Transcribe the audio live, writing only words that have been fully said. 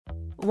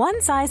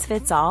One size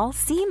fits all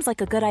seems like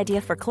a good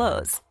idea for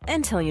clothes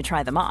until you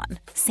try them on.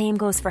 Same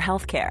goes for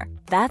healthcare.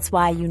 That's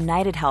why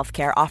United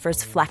Healthcare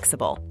offers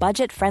flexible,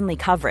 budget-friendly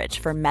coverage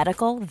for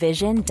medical,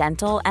 vision,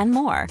 dental, and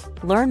more.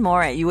 Learn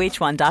more at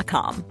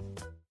uh1.com.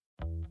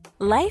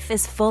 Life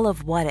is full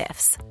of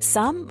what-ifs.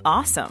 Some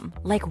awesome,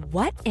 like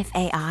what if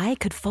AI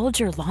could fold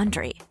your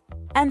laundry?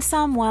 And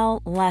some,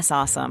 well, less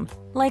awesome,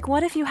 like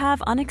what if you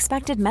have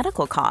unexpected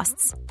medical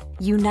costs?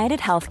 United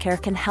Healthcare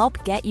can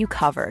help get you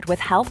covered with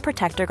Health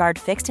Protector Guard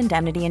fixed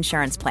indemnity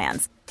insurance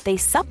plans. They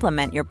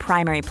supplement your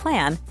primary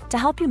plan to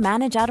help you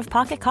manage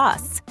out-of-pocket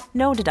costs.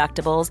 No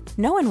deductibles,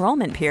 no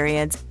enrollment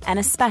periods, and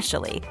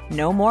especially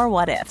no more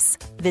what-ifs.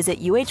 Visit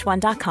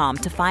uh1.com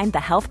to find the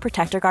Health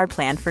Protector Guard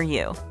plan for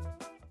you.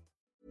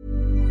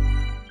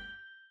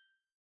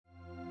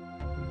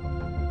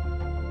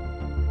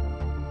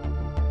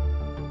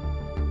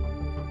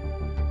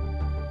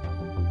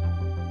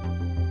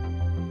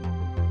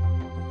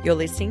 You're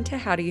listening to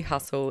How Do You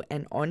Hustle,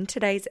 and on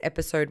today's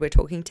episode, we're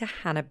talking to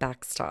Hannah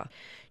Baxter.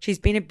 She's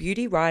been a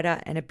beauty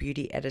writer and a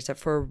beauty editor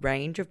for a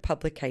range of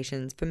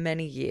publications for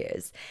many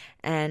years,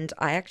 and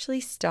I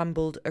actually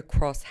stumbled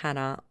across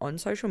Hannah on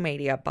social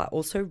media, but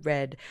also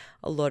read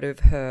a lot of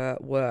her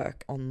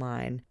work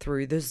online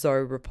through the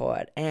Zoe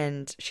Report,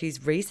 and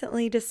she's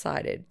recently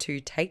decided to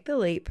take the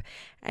leap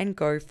and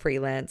go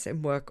freelance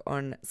and work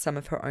on some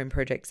of her own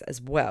projects as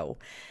well.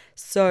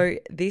 So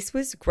this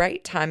was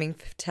great timing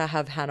to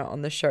have Hannah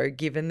on the show,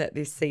 given that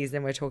this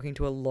season we're talking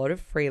to a lot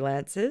of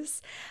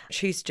freelancers.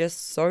 She's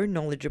just so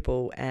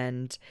knowledgeable,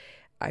 and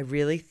I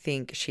really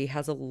think she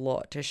has a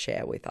lot to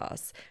share with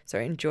us. So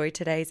enjoy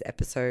today's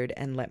episode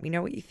and let me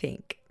know what you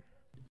think.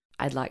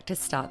 I'd like to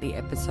start the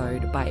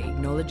episode by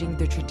acknowledging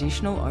the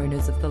traditional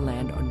owners of the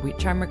land on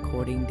which I'm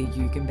recording, the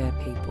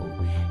Yugambeh people,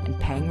 and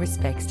paying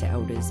respects to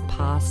elders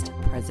past,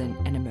 present,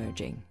 and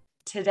emerging.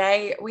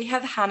 Today, we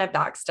have Hannah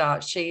Baxter.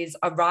 She's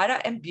a writer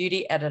and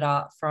beauty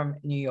editor from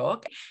New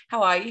York.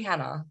 How are you,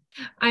 Hannah?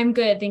 I'm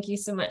good. Thank you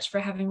so much for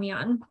having me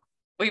on.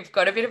 We've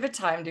got a bit of a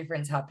time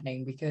difference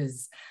happening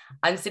because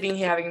I'm sitting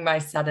here having my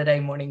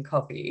Saturday morning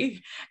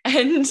coffee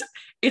and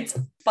it's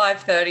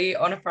 5:30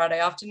 on a Friday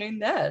afternoon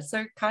there.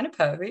 So kind of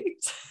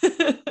perfect.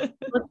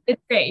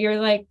 It's great.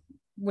 You're like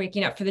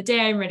waking up for the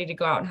day. I'm ready to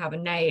go out and have a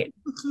night.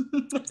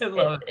 I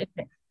love it.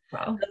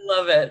 Wow. I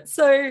love it.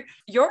 So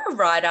you're a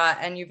writer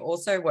and you've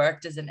also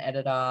worked as an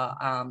editor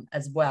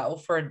as well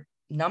for a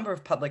number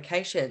of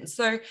publications.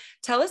 So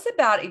tell us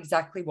about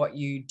exactly what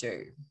you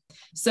do.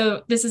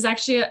 So this is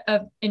actually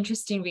an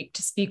interesting week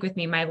to speak with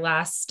me. My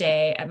last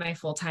day at my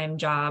full-time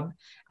job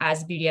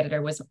as a beauty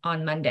editor was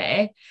on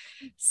Monday.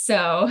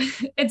 So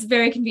it's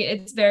very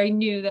convenient. It's very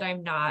new that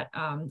I'm not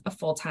a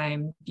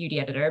full-time beauty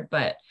editor,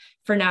 but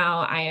for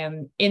now I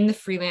am in the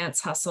freelance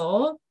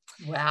hustle.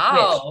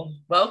 Wow.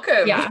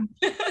 Welcome. Yeah.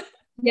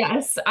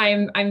 Yes,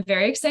 I'm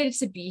very excited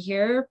to be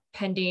here,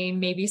 pending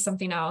maybe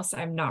something else.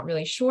 I'm not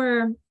really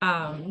sure.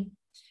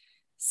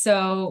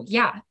 So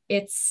yeah,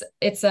 it's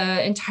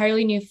a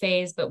entirely new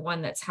phase, but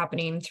one that's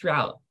happening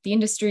throughout the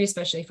industry,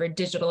 especially for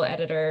digital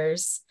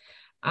editors.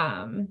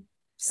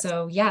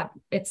 So yeah,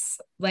 it's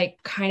like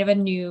kind of a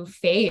new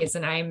phase,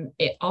 and I'm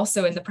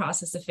also in the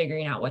process of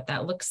figuring out what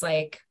that looks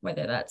like,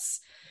 whether that's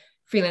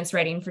freelance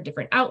writing for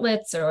different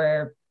outlets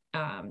or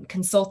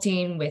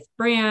consulting with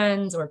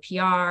brands or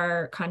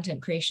PR,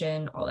 content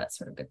creation, all that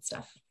sort of good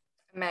stuff.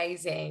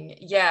 Amazing.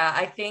 Yeah,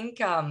 I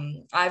think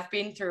I've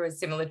been through a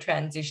similar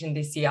transition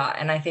this year,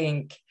 and I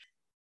think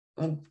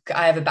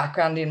I have a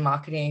background in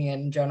marketing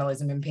and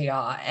journalism and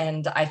PR,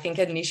 and I think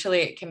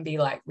initially it can be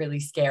like really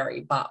scary,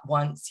 but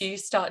once you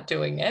start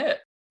doing it,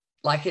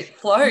 like it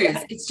flows.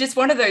 Yeah. It's just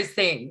one of those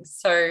things.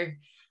 So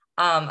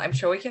I'm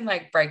sure we can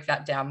like break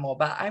that down more,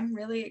 but I'm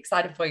really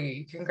excited for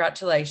you.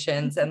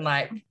 Congratulations. And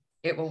like,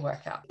 it will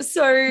work out.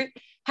 So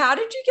how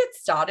did you get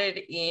started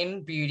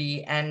in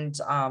beauty and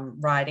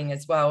writing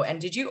as well?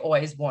 And did you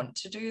always want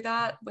to do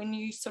that when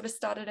you sort of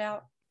started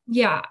out?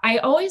 Yeah, I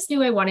always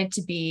knew I wanted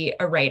to be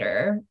a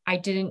writer. I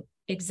didn't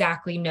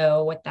exactly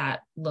know what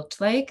that looked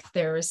like.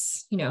 There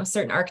was,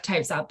 certain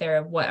archetypes out there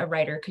of what a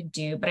writer could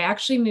do, but I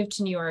actually moved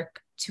to New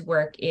York to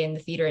work in the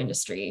theater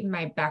industry.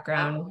 My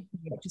background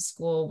to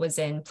school was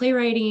in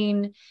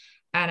playwriting,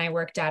 and I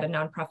worked at a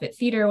nonprofit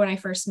theater when I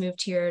first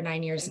moved here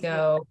 9 years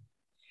ago.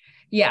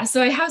 Yeah,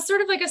 so I have sort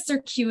of like a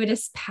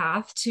circuitous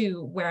path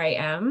to where I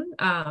am.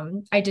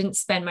 I didn't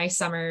spend my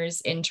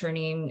summers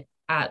interning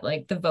at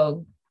like the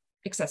Vogue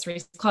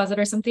accessories closet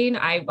or something.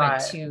 I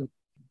went to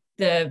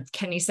the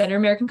Kennedy Center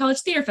American College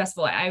Theater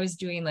Festival. I was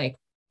doing like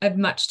a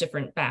much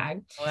different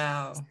bag.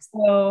 Wow.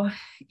 So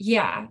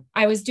yeah,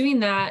 I was doing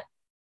that.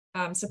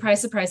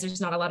 Surprise, surprise, there's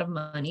not a lot of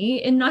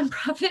money in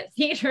nonprofit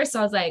theater. So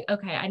I was like,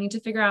 okay, I need to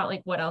figure out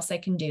like what else I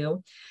can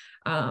do.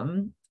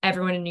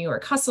 Everyone in New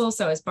York hustles.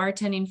 So I was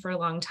bartending for a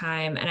long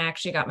time, and I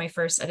actually got my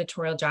first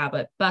editorial job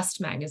at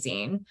Bust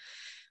magazine,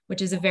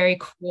 which is a very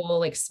cool,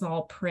 like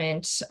small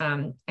print.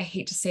 I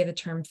hate to say the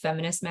term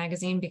feminist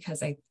magazine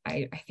because I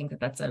think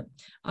that that's an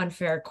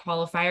unfair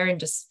qualifier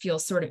and just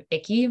feels sort of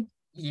icky.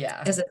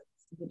 Yeah. As a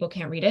people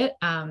can't read it.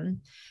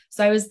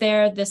 So I was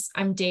there,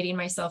 I'm dating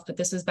myself, but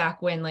this was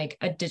back when like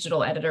a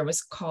digital editor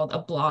was called a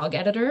blog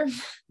editor.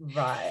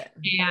 Right.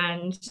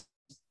 And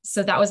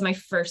so that was my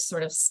first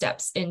sort of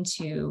steps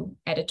into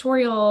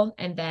editorial.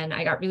 And then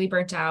I got really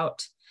burnt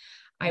out.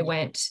 I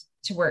went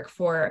to work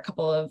for a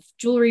couple of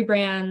jewelry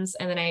brands,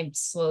 and then I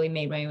slowly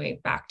made my way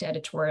back to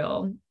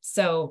editorial.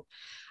 So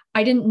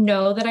I didn't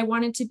know that I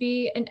wanted to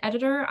be an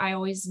editor. I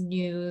always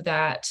knew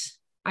that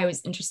I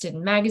was interested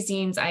in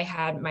magazines. I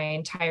had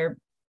the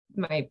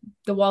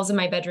walls of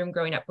my bedroom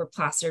growing up were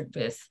plastered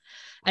with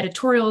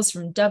editorials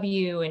from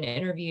W and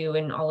Interview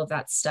and all of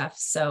that stuff.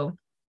 So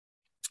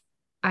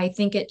I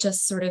think it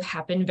just sort of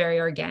happened very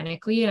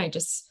organically. And I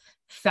just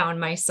found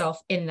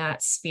myself in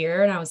that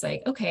sphere. And I was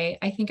like, okay,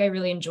 I think I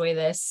really enjoy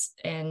this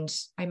and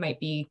I might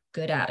be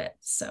good at it.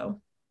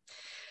 So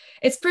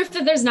it's proof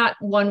that there's not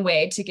one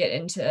way to get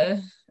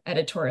into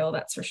editorial,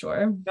 that's for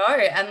sure. No,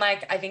 and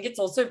like I think it's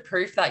also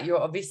proof that you're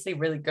obviously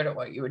really good at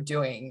what you were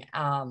doing.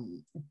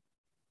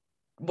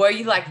 Were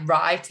you like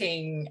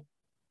writing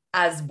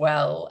as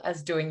well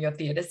as doing your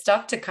theatre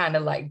stuff to kind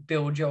of like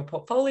build your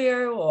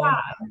portfolio? Or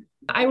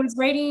I was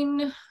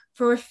writing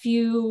for a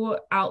few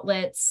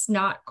outlets,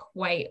 not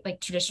quite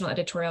like traditional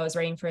editorial. I was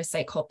writing for a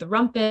site called The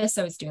Rumpus.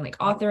 I was doing like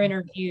author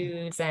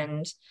interviews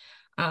and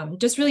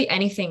just really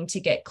anything to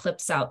get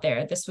clips out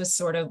there. This was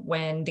sort of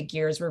when the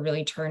gears were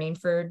really turning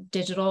for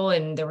digital,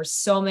 and there were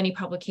so many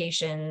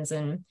publications.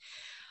 And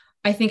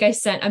I think I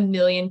sent 1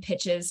 million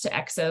pitches to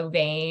Exo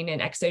Vane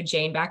and Exo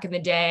Jane back in the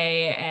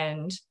day.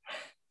 And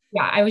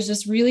yeah, I was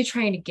just really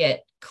trying to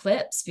get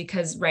clips,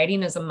 because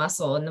writing is a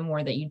muscle, and the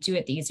more that you do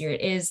it, the easier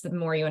it is, the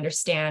more you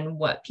understand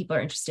what people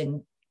are interested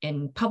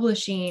in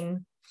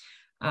publishing.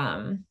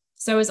 So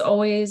I was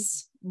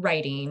always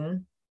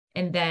writing,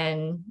 and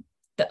then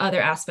the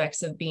other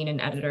aspects of being an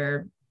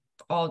editor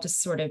all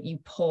just sort of you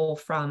pull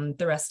from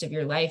the rest of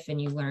your life, and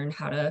you learn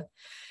how to.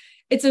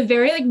 It's a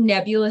very like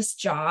nebulous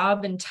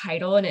job and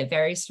title, and it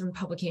varies from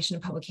publication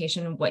to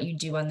publication of what you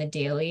do on the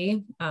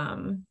daily.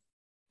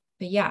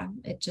 But yeah,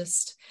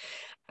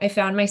 I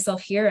found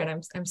myself here,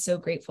 and I'm so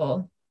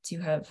grateful to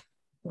have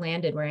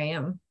landed where I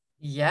am.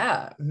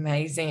 Yeah,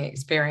 amazing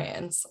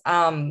experience.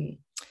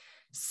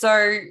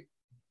 So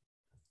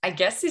I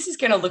guess this is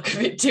going to look a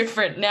bit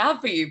different now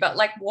for you, but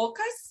like walk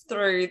us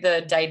through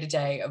the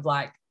day-to-day of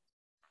like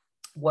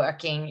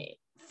working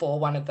for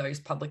one of those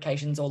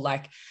publications, or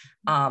like,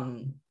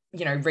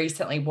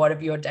 recently, what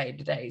have your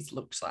day-to-days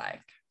looked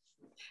like?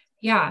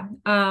 Yeah.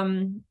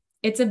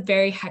 It's a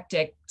very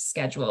hectic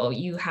schedule.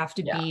 You have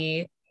to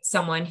be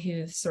someone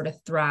who sort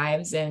of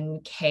thrives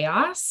in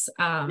chaos.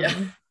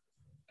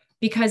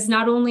 Because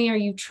not only are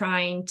you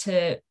trying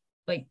to,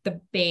 like,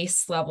 the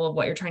base level of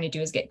what you're trying to do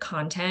is get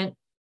content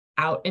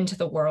out into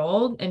the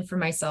world. And for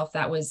myself,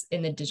 that was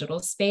in the digital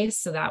space.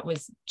 So that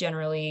was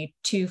generally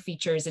 2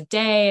 features a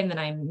day. And then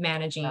I'm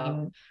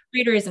managing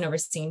readers and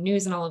overseeing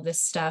news and all of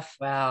this stuff.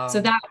 Wow. So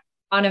that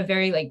on a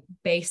very like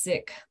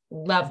basic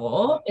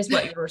level is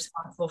what you're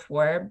responsible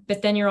for.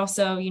 But then you're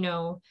also,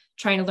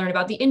 trying to learn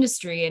about the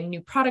industry, and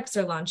new products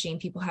are launching.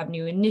 People have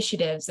new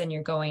initiatives, and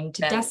you're going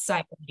to desk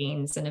side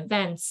meetings and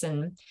events.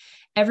 And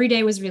every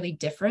day was really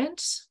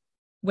different,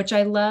 which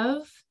I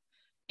love.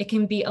 It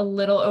can be a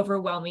little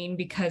overwhelming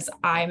because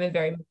I'm a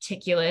very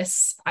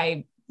meticulous,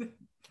 I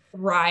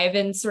thrive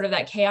in sort of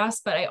that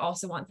chaos, but I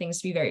also want things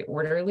to be very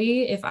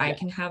orderly if I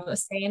can have a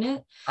say in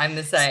it. I'm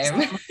the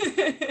same. So,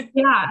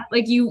 yeah,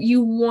 like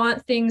you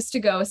want things to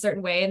go a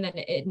certain way, and then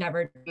it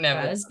never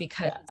does,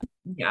 because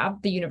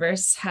the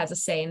universe has a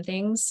say in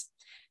things.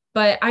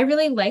 But I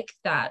really like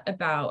that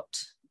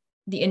about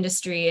the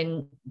industry,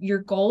 and your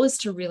goal is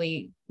to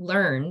really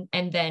learn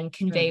and then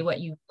convey what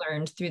you've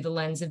learned through the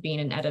lens of being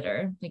an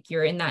editor. Like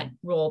you're in that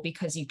role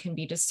because you can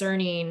be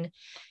discerning,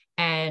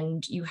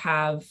 and you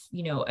have,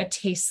 a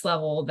taste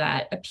level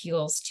that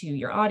appeals to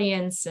your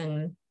audience.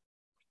 And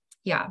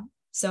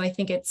so I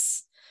think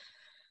it's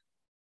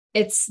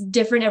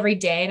different every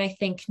day. And I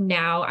think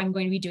now I'm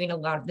going to be doing a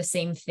lot of the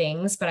same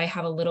things, but I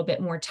have a little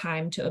bit more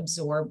time to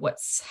absorb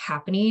what's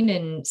happening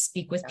and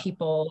speak with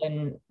people.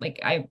 And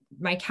like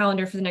my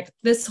calendar for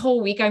this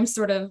whole week, I'm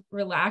sort of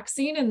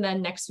relaxing. And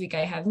then next week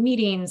I have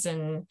meetings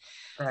and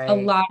a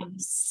lot of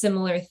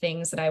similar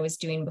things that I was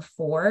doing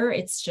before.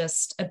 It's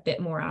just a bit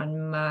more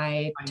on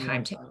my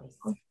timetable.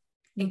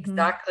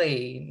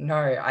 Exactly.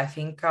 No, I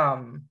think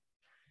that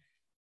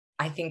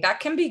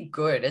can be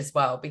good as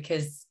well,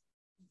 because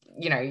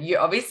you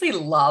obviously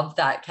love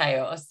that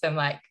chaos and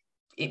like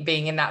it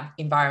being in that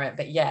environment.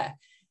 But yeah,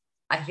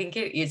 I think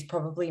it is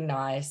probably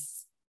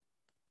nice.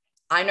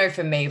 I know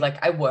for me,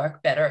 like I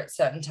work better at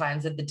certain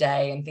times of the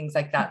day and things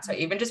like that. So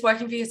even just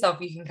working for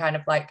yourself, you can kind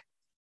of like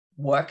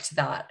work to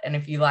that. And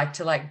if you like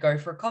to like go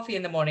for a coffee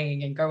in the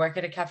morning and go work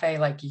at a cafe,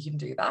 like you can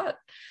do that,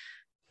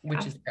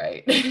 which is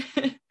great.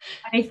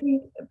 I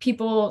think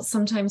people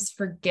sometimes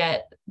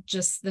forget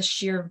just the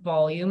sheer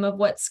volume of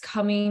what's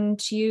coming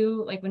to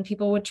you. Like when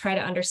people would try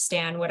to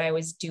understand what I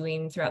was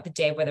doing throughout the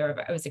day,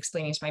 whether I was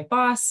explaining to my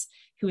boss,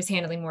 who was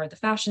handling more of the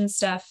fashion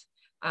stuff,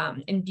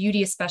 in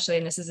beauty especially,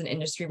 and this is an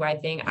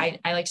industry-wide thing, I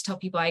like to tell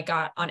people I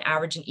got on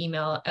average an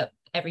email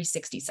every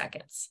 60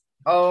 seconds.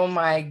 Oh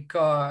my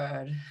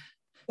God.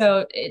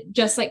 So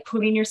just like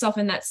putting yourself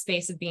in that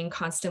space of being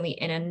constantly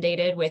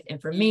inundated with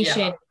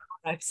information,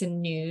 products,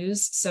 and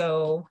news.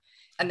 So,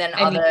 and then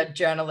other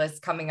journalists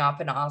coming up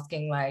and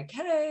asking like,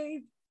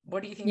 hey,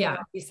 what do you think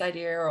about this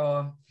idea?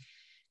 Or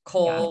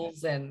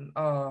calls and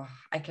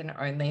I can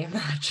only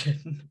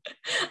imagine.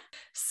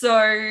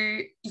 So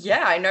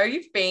yeah, I know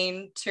you've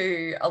been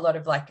to a lot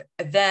of like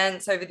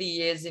events over the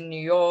years in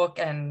New York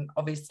and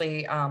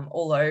obviously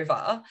all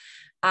over.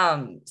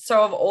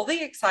 So of all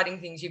the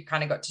exciting things you've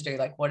kind of got to do,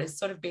 like what has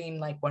sort of been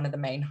like one of the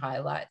main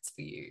highlights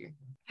for you?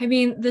 I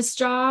mean, this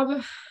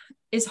job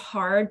is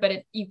hard,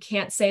 but you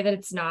can't say that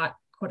it's not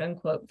quote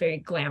unquote very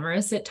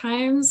glamorous at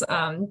times.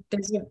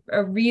 There's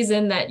a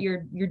reason that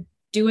you're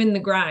doing the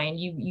grind.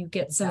 You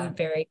get some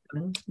very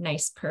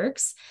nice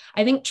perks.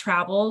 I think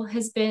travel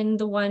has been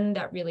the one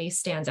that really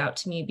stands out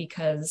to me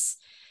because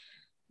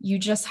you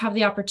just have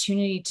the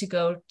opportunity to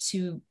go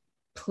to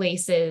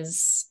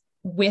places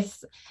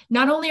with,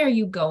 not only are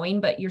you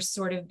going, but you're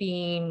sort of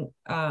being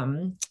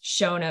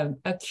shown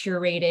a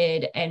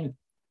curated, and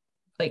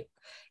like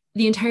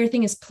the entire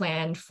thing is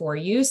planned for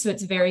you. So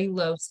it's very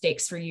low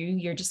stakes for you.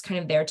 You're just kind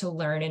of there to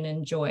learn and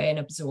enjoy and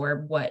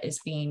absorb what is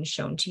being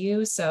shown to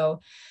you. So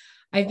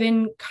I've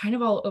been kind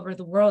of all over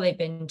the world. I've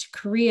been to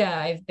Korea.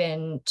 I've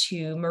been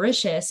to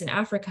Mauritius in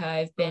Africa.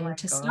 I've been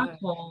to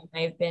Stockholm.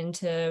 I've been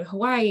to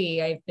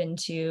Hawaii. I've been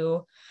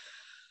to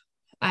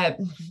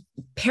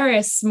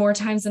Paris more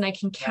times than I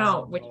can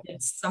count, which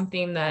is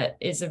something that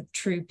is a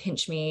true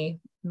pinch me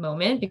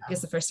moment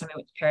because the first time I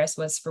went to Paris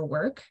was for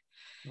work.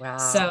 Wow.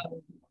 So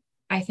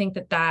I think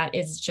that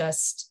is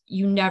just,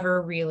 you never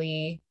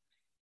really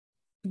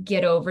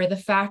get over the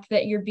fact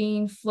that you're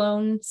being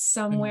flown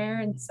somewhere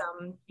in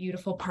some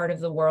beautiful part of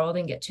the world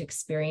and get to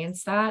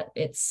experience that.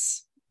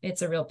 It's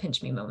a real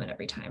pinch me moment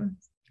every time.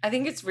 I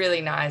think it's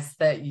really nice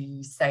that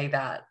you say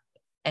that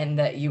and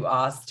that you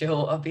are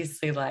still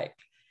obviously like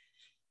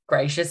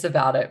gracious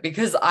about it,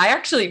 because I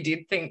actually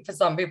did think for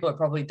some people it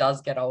probably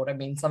does get old. I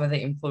mean, some of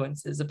the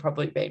influencers have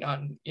probably been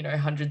on,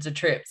 hundreds of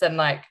trips and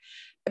like,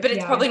 but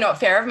it's probably not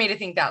fair of me to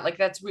think that. Like,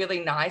 that's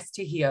really nice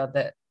to hear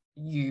that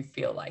you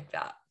feel like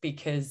that,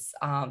 because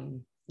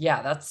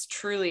that's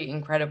truly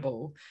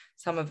incredible,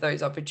 some of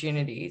those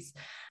opportunities.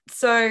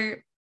 So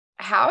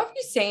how have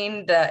you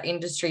seen the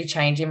industry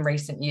change in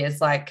recent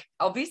years? Like,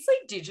 obviously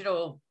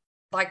digital,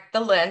 like the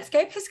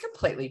landscape has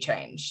completely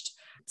changed.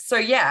 So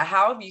yeah,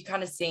 how have you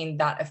kind of seen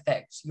that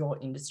affect your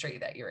industry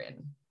that you're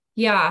in?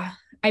 Yeah.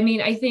 I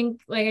mean, I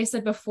think, like I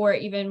said before,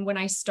 even when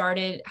I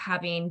started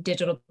having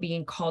digital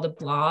being called a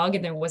blog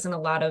and there wasn't a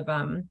lot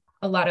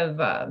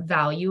of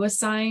value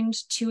assigned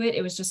to it,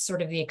 it was just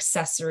sort of the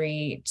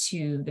accessory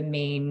to the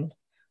main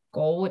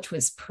goal, which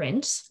was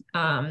print.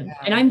 And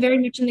I'm very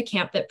much in the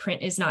camp that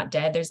print is not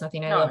dead. There's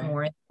nothing I love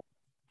more than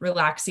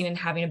relaxing and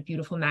having a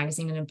beautiful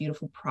magazine and a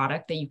beautiful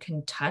product that you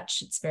can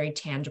touch. It's very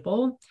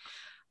tangible.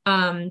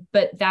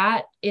 But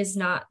that is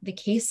not the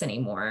case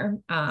anymore.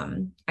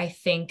 I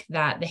think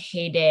that the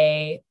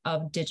heyday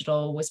of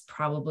digital was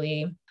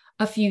probably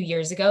a few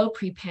years ago,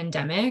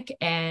 pre-pandemic.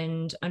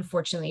 And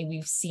unfortunately,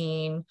 we've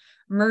seen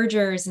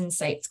mergers and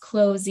sites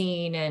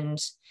closing, and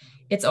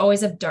it's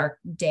always a dark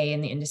day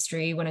in the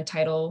industry when a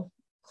title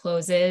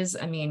closes.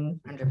 I mean,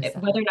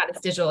 100%. Whether or not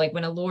it's digital, like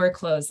when Allure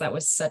closed, that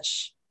was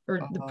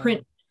the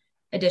print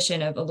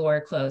edition of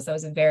Allure closed, that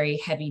was a very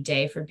heavy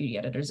day for beauty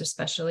editors,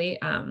 especially.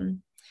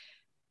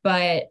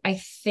 But I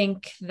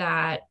think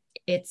that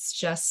it's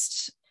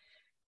just,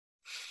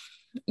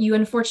 you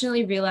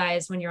unfortunately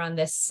realize when you're on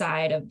this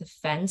side of the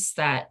fence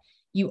that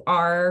you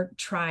are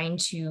trying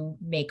to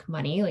make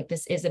money. Like,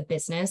 this is a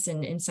business,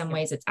 and in some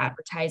ways it's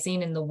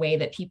advertising, and the way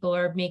that people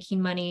are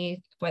making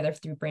money, whether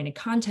through branded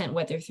content,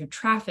 whether through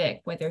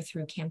traffic, whether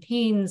through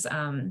campaigns,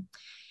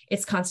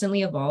 it's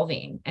constantly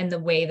evolving. And the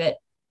way that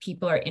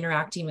people are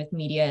interacting with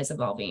media is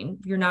evolving.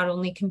 You're not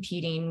only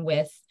competing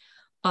with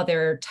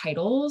other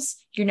titles,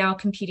 you're now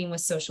competing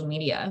with social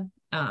media.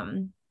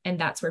 And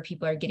that's where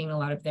people are getting a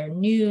lot of their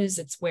news.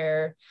 It's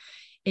where,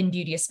 in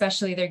beauty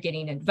especially, they're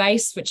getting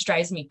advice, which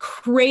drives me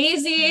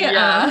crazy.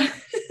 I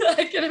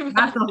can imagine.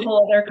 That's a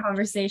whole other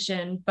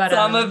conversation. But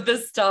some of the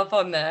stuff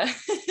on there.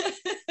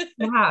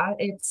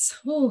 It's,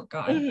 oh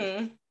God.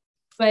 Mm-hmm.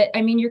 But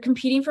I mean, you're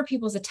competing for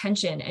people's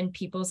attention, and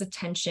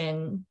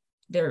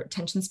their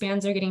attention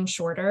spans are getting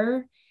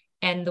shorter,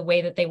 and the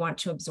way that they want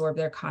to absorb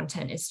their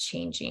content is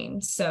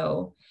changing.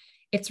 So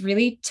it's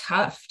really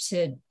tough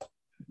to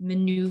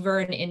maneuver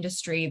an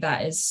industry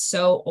that is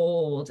so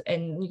old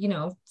and,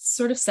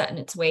 sort of set in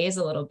its ways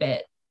a little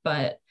bit.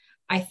 But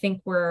I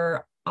think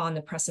we're on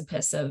the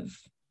precipice of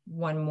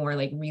one more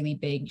like really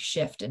big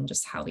shift in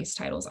just how these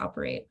titles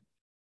operate.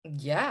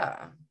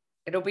 Yeah.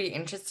 It'll be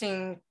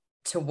interesting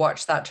to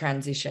watch that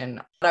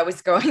transition. I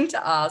was going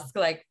to ask,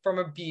 like, from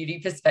a beauty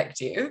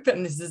perspective,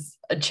 and this is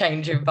a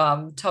change of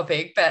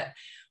topic, but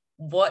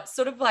what's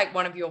sort of like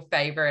one of your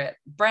favorite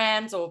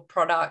brands or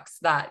products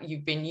that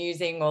you've been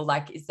using, or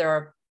like, is there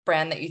a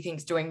brand that you think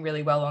is doing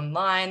really well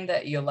online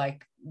that you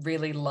like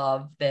really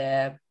love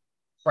their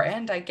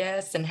brand, I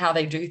guess, and how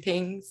they do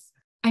things?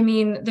 I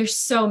mean, there's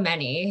so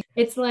many.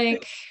 It's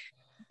like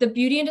the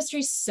beauty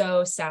industry is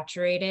so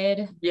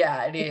saturated.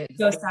 Yeah, it is. It's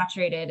so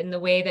saturated, and the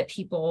way that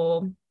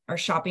people are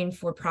shopping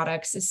for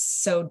products is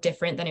so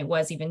different than it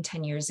was even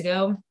 10 years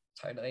ago.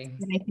 Totally.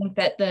 And I think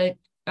that the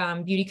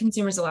beauty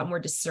consumer is a lot more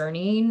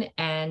discerning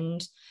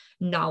and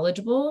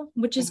knowledgeable,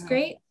 which is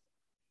great.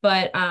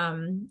 But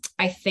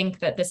I think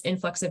that this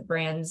influx of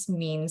brands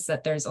means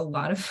that there's a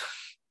lot of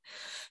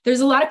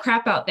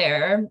crap out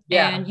there,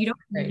 and you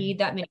don't need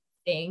that many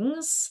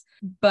things.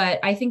 But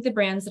I think the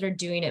brands that are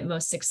doing it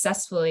most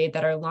successfully,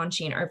 that are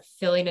launching, are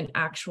filling an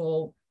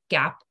actual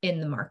gap in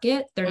the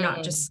market. They're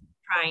not just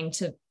trying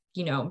to,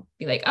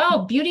 be like, oh,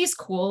 beauty's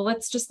cool,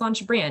 let's just launch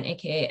a brand,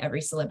 aka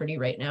every celebrity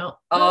right now.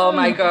 Oh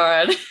my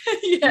God.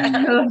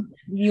 Yeah.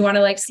 You want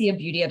to like see a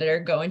beauty editor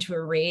go into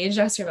a rage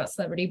after about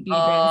celebrity beauty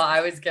brands?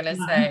 I was gonna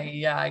say,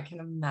 yeah, I can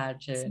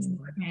imagine.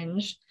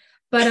 Cringe.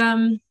 But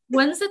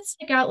ones that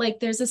stick out, like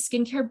there's a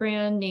skincare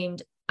brand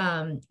named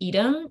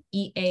Edem,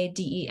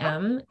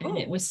 EADEM, and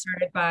it was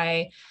started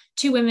by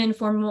two women,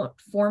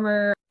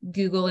 former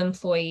Google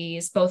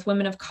employees, both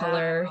women of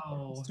color.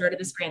 Started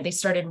this brand. They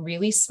started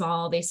really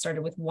small. They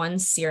started with one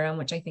serum,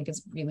 which I think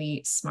is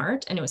really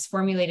smart, and it was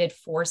formulated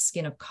for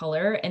skin of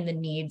color and the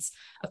needs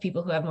of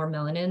people who have more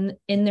melanin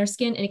in their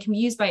skin, and it can be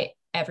used by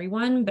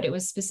everyone, but it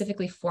was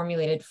specifically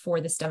formulated for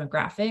this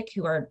demographic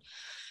who are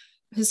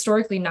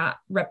historically not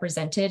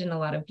represented in a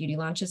lot of beauty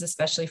launches,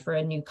 especially for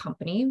a new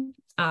company.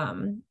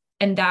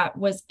 And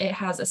it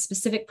has a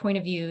specific point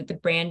of view. The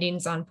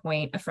branding's on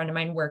point. A friend of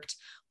mine worked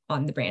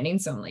on the branding,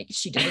 so I'm like,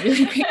 she did a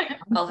really great job.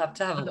 I'll have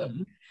to have a look.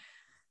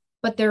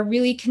 But they're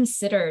really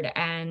considered,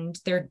 and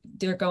they're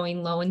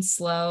going low and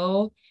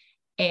slow,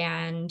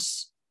 and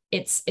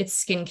it's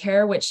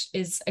skincare, which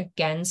is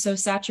again so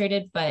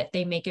saturated, but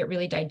they make it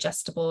really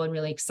digestible and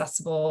really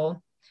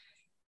accessible.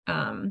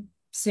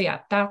 So yeah,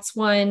 that's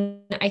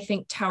one. I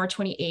think Tower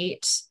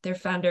 28, their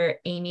founder,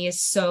 Amy,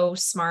 is so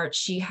smart.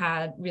 She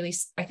had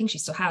I think she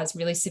still has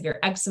really severe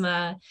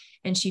eczema,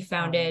 and she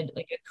founded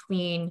like a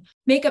clean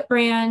makeup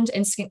brand,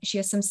 and she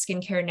has some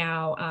skincare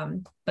now.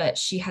 But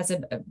she has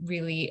a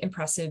really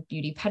impressive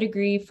beauty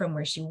pedigree from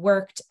where she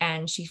worked,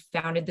 and she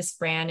founded this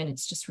brand, and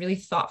it's just really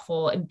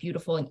thoughtful and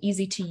beautiful and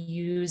easy to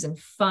use and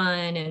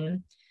fun.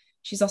 And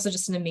she's also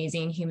just an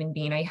amazing human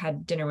being. I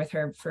had dinner with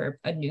her for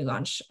a new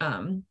launch.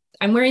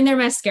 I'm wearing their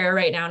mascara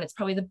right now, and it's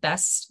probably the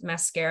best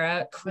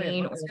mascara,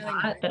 clean or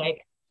not, that I've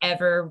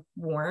ever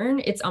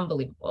worn. It's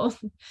unbelievable.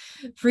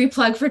 Free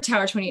plug for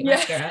Tower 28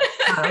 mascara.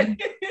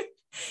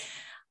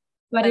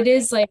 But it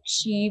is like,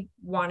 she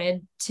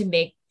wanted to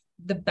make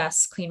the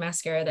best clean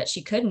mascara that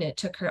she could, and it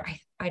took her,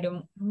 I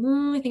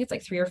think it's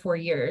like 3 or 4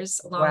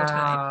 years, a long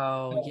time.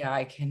 Wow. Yeah,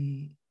 I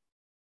can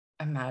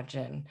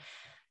imagine.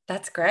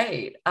 That's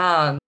great.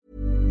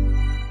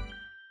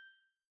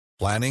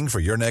 Planning for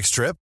your next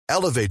trip?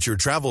 Elevate your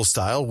travel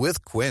style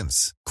with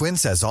Quince.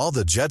 Quince has all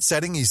the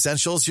jet-setting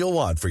essentials you'll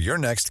want for your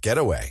next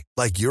getaway,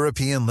 like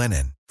European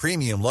linen,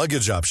 premium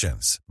luggage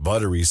options,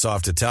 buttery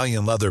soft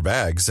Italian leather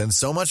bags, and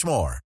so much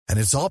more. And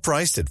it's all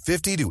priced at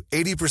 50 to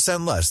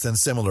 80% less than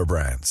similar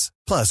brands.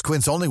 Plus,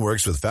 Quince only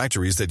works with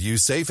factories that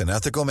use safe and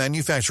ethical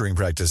manufacturing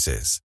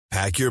practices.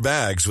 Pack your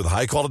bags with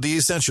high-quality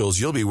essentials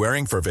you'll be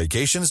wearing for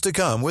vacations to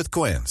come with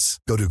Quince.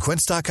 Go to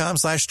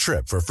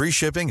quince.com/trip for free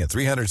shipping and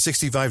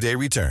 365-day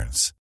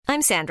returns.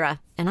 I'm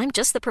Sandra, and I'm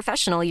just the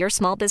professional your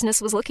small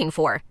business was looking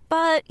for.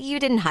 But you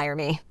didn't hire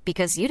me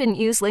because you didn't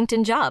use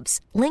LinkedIn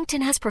Jobs.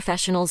 LinkedIn has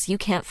professionals you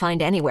can't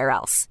find anywhere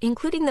else,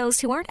 including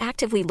those who aren't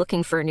actively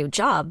looking for a new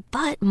job,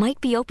 but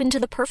might be open to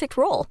the perfect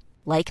role,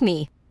 like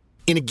me.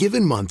 In a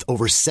given month,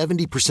 over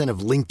 70% of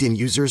LinkedIn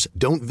users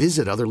don't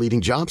visit other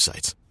leading job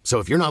sites. So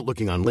if you're not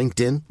looking on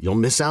LinkedIn, you'll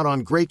miss out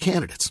on great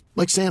candidates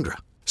like Sandra.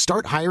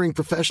 Start hiring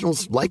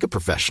professionals like a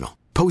professional.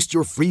 Post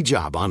your free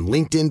job on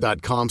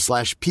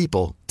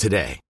linkedin.com/people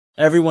today.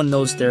 Everyone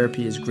knows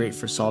therapy is great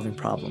for solving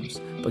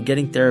problems, but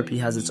getting therapy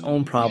has its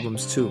own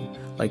problems too,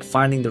 like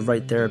finding the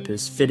right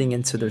therapist, fitting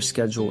into their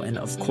schedule, and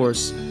of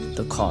course,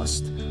 the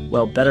cost.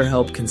 Well,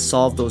 BetterHelp can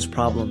solve those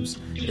problems.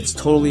 It's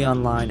totally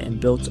online and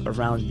built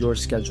around your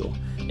schedule.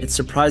 It's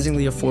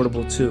surprisingly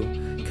affordable too.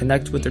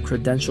 Connect with a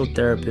credentialed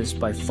therapist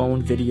by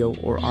phone, video,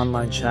 or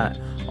online chat,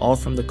 all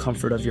from the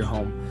comfort of your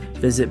home.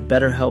 Visit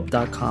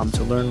BetterHelp.com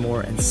to learn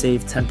more and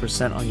save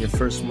 10% on your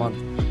first month.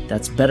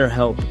 That's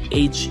BetterHelp,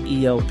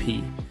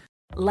 H-E-L-P.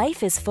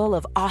 Life is full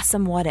of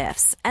awesome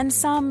what-ifs, and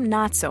some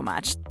not so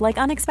much, like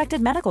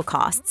unexpected medical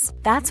costs.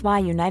 That's why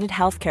United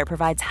Healthcare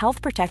provides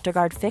Health Protector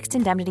Guard fixed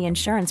indemnity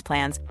insurance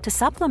plans to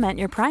supplement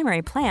your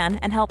primary plan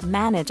and help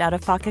manage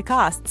out-of-pocket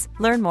costs.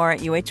 Learn more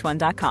at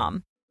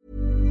UH1.com.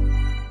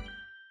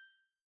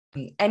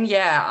 And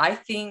yeah, I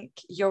think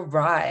you're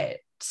right.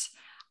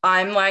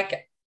 I'm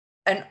like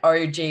an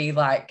OG,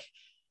 like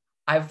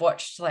I've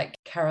watched like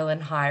Carolyn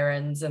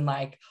Hirons and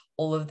like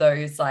all of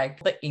those,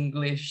 like the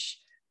English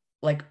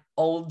like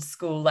old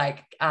school,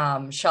 like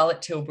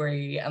Charlotte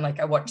Tilbury, and like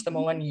I watch them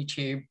all on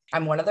YouTube.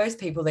 I'm one of those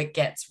people that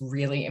gets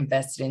really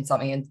invested in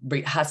something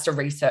and has to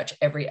research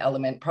every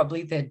element,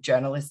 probably the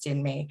journalist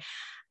in me.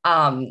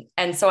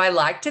 And so I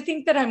like to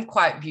think that I'm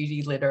quite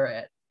beauty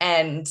literate,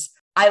 and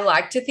I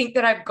like to think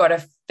that I've got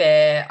a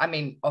fair, I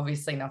mean,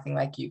 obviously nothing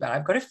like you, but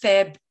I've got a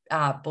fair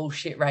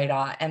bullshit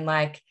radar. And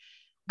like,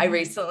 I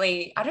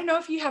recently, I don't know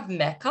if you have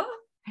Mecca.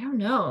 I don't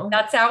know.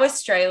 That's our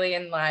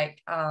Australian,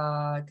 like,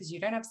 because you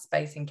don't have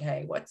Space and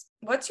K. What's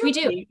your? We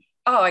do.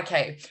 Oh,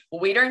 okay.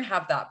 Well, we don't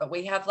have that, but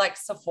we have like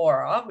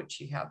Sephora, which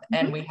you have,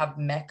 and we have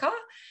Mecca.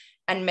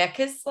 And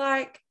Mecca's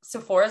like,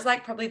 Sephora's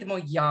like probably the more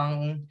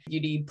young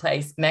beauty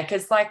place.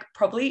 Mecca's like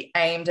probably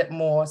aimed at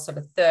more sort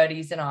of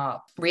 30s and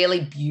up,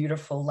 really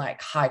beautiful,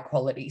 like high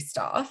quality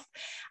stuff.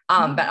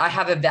 But I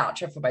have a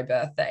voucher for my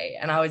birthday,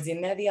 and I was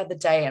in there the other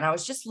day and I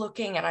was just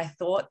looking, and I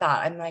thought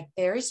that I'm like,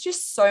 there is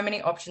just so many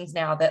options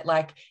now that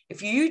like,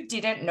 if you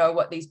didn't know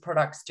what these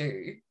products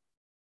do,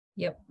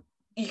 yep,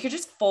 you could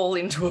just fall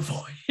into a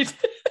void.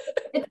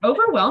 It's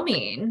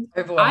overwhelming.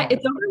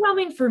 It's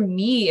overwhelming for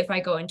me if I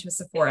go into a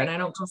Sephora, and I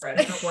don't go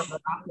to Sephora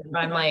often, but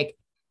I'm like,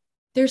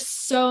 there's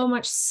so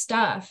much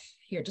stuff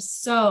here,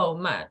 just so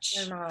much.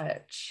 So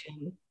much.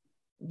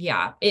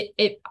 Yeah.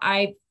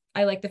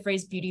 I like the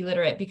phrase beauty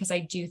literate, because I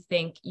do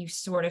think you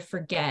sort of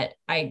forget.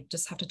 I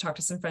just have to talk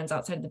to some friends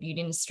outside of the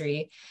beauty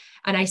industry,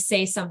 and I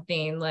say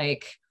something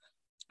like,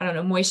 I don't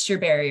know, moisture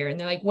barrier. And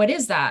they're like, what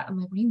is that? I'm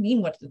like, what do you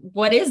mean?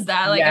 What is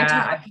that? Like, I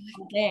talk about it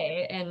all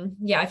day. And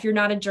yeah, if you're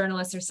not a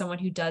journalist or someone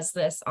who does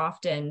this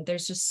often,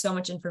 there's just so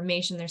much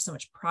information. There's so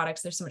much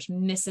products. There's so much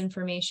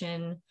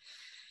misinformation.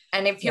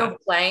 And if you're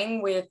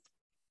playing with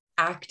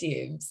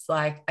actives,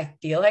 like, I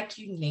feel like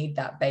you need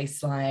that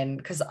baseline,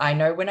 because I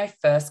know when I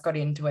first got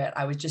into it,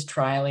 I was just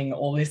trialing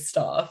all this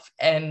stuff,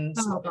 and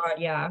oh god,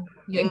 yeah,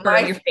 you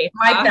burn your face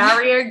my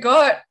barrier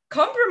got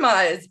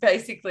compromised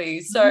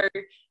basically. So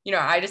you know,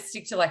 I just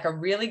stick to like a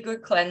really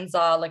good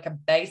cleanser, like a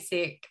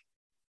basic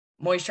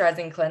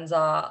moisturizing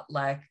cleanser.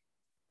 Like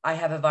I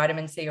have a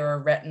vitamin C or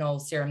a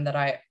retinol serum that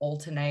I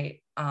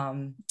alternate,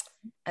 and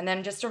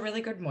then just a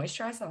really good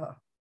moisturizer.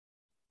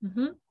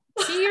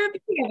 See, you're a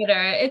beauty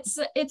editor.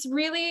 It's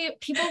really,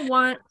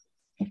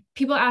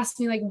 people ask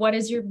me like, what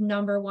is your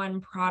number one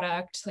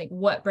product? Like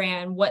what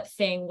brand, what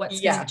thing, what's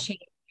going to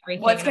change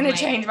everything? What's going to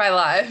change my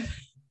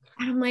life?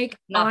 And I'm like,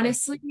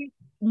 honestly,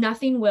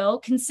 nothing will.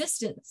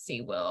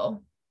 Consistency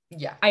will.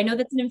 Yeah. I know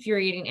that's an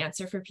infuriating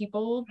answer for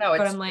people, but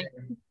I'm like,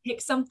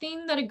 pick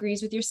something that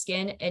agrees with your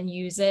skin and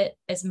use it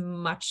as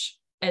much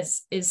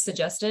as is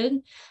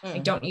suggested.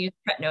 Like, don't use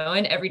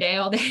tretinoin every day,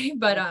 all day,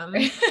 but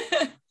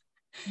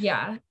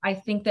yeah, I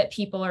think that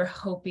people are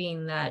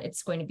hoping that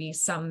it's going to be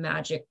some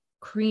magic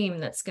cream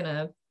that's going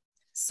to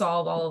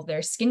solve all of their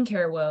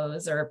skincare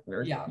woes, or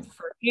for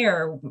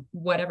hair,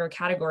 whatever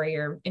category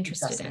you're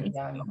interested in.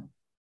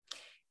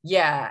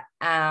 Yeah.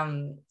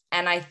 And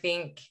I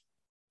think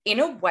in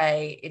a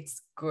way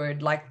it's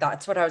good. Like,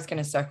 that's what I was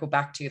going to circle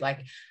back to.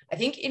 Like, I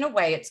think in a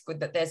way it's good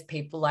that there's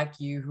people like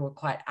you who are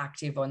quite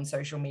active on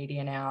social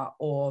media now,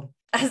 or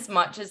as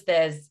much as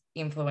there's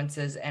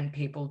influencers and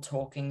people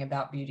talking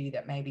about beauty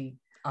that maybe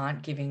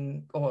aren't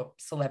giving, or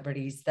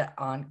celebrities that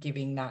aren't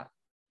giving that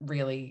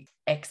really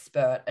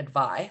expert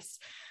advice.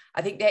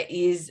 I think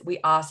we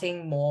are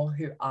seeing more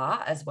who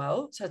are as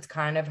well. So it's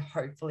kind of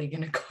hopefully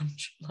going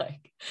to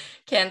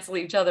cancel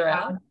each other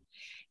out.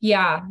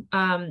 Yeah.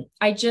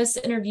 I just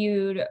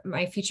interviewed,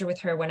 my feature with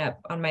her went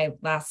up on my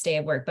last day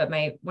of work, but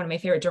one of my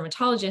favorite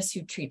dermatologists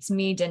who treats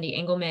me, Dendi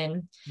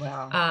Engelman.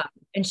 Wow.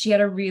 And she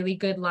had a really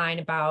good line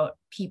about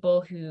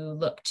people who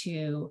look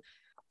to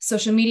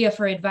social media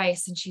for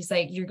advice. And she's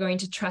like, you're going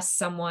to trust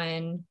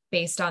someone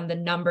based on the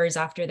numbers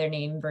after their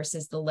name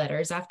versus the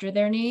letters after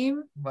their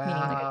name.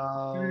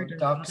 Wow. Like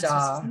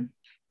doctor.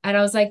 And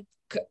I was like,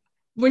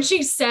 when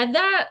she said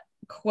that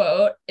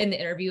quote in the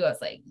interview, I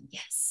was like,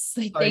 yes,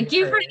 like, thank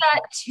you for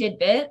that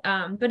tidbit.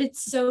 But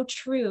it's so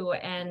true.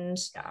 And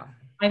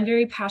I'm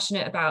very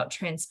passionate about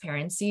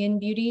transparency in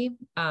beauty.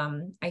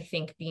 I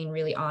think being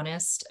really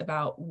honest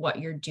about what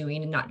you're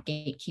doing and not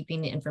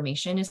gatekeeping the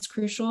information is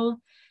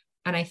crucial.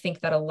 And I think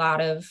that a lot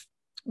of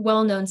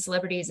well-known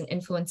celebrities and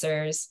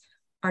influencers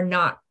are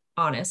not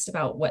honest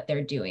about what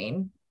they're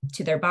doing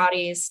to their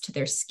bodies, to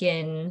their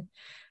skin,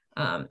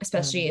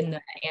 especially in the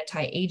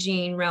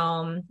anti-aging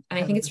realm. And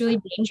I think it's really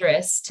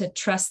dangerous to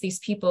trust these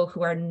people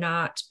who are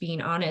not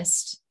being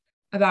honest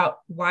about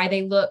why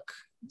they look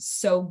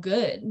so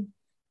good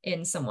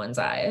in someone's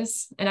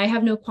eyes. And I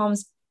have no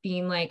qualms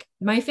being like,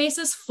 my face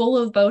is full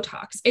of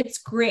Botox. It's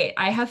great.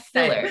 I have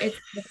filler. It's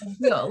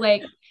real.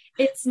 Like,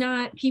 it's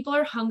not, people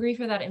are hungry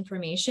for that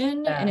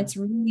information. And it's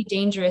really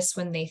dangerous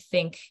when they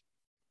think,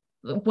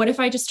 what if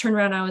I just turn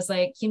around and I was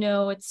like,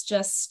 it's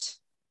just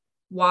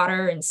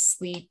water and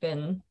sleep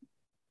and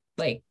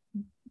like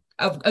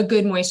a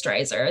good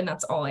moisturizer, and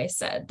that's all I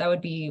said. That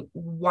would be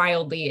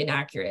wildly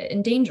inaccurate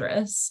and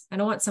dangerous. I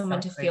don't want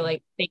someone to feel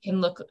like they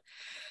can look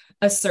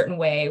a certain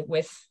way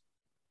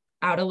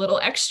without a little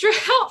extra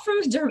help from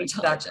a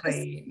dermatologist.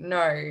 Exactly.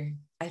 No.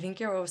 I think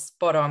you're all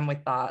spot on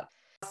with that.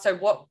 So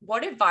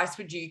what advice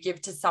would you give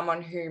to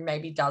someone who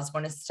maybe does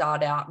want to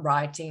start out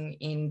writing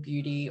in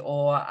beauty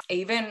or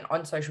even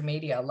on social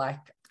media? Like,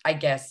 I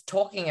guess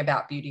talking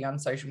about beauty on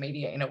social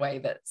media in a way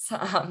that's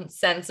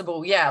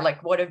sensible. Yeah.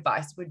 Like, what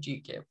advice would you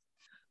give?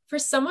 For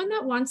someone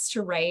that wants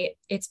to write,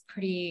 it's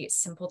pretty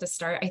simple to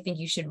start. I think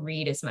you should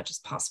read as much as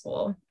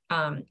possible.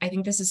 I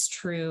think this is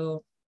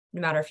true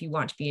no matter if you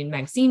want to be in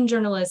magazine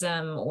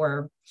journalism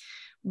or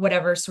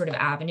whatever sort of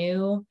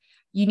avenue.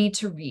 You need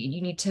to read.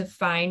 You need to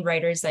find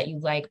writers that you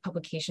like,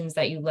 publications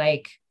that you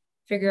like,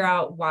 figure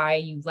out why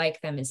you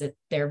like them. Is it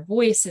their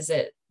voice? Is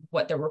it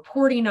what they're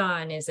reporting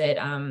on? Is it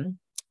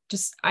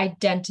just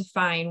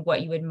identifying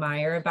what you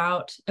admire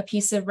about a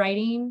piece of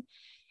writing?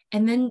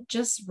 And then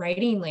just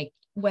writing, like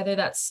whether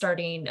that's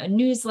starting a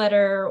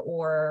newsletter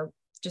or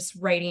just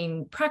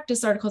writing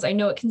practice articles. I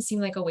know it can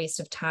seem like a waste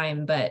of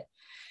time, but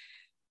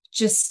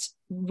just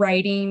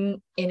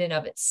writing in and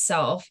of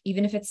itself,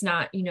 even if it's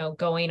not,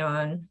 going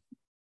on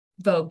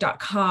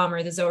Vogue.com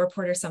or the Zoe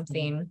Report or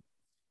something,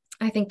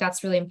 I think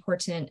that's really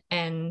important.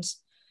 And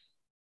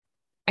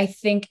I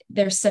think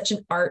there's such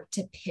an art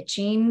to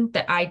pitching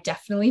that I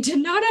definitely did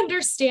not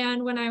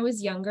understand when I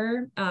was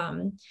younger.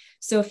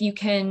 So if you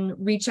can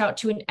reach out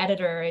to an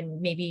editor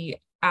and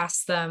maybe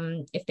ask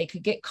them if they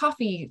could get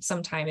coffee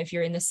sometime, if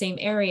you're in the same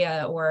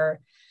area, or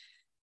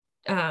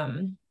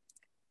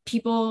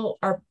people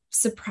are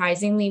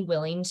surprisingly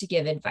willing to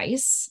give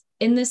advice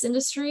in this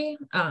industry,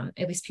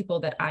 at least people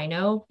that I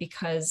know,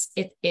 because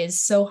it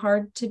is so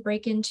hard to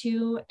break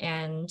into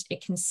and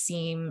it can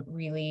seem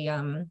really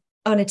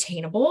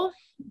unattainable.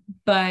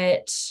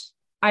 But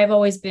I've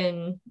always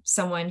been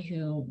someone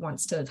who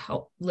wants to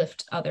help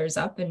lift others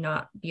up and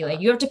not be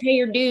like, you have to pay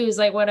your dues,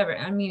 like whatever.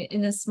 I mean,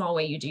 in a small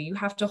way you do. You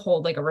have to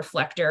hold like a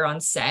reflector on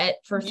set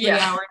for 3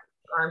 hours,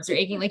 your arms are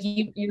aching. Like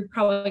you're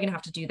probably gonna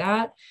have to do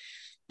that.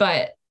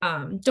 But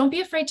don't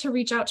be afraid to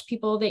reach out to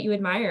people that you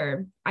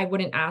admire. I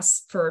wouldn't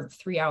ask for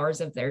 3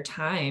 hours of their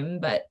time,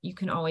 but you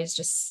can always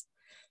just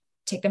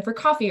take them for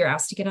coffee or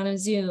ask to get on a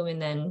Zoom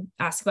and then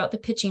ask about the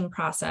pitching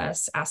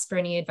process, ask for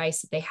any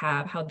advice that they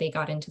have, how they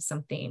got into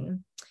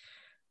something.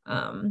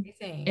 And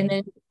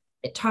then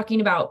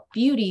talking about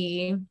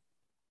beauty,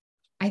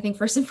 I think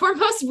first and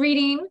foremost,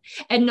 reading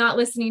and not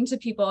listening to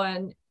people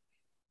on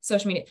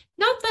social media.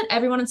 Not that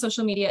everyone on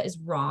social media is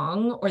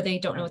wrong or they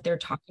don't know what they're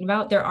talking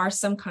about. There are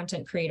some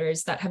content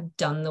creators that have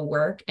done the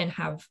work and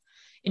have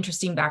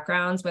interesting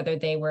backgrounds, whether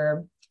they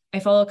were, I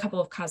follow a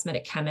couple of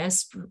cosmetic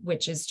chemists,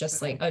 which is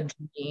just like a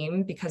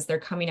dream because they're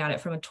coming at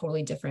it from a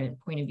totally different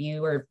point of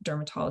view, or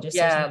dermatologists.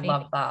 Yeah, or something. I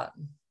love that.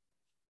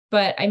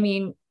 But I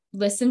mean,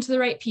 listen to the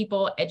right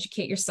people,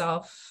 educate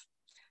yourself,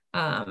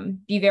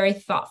 be very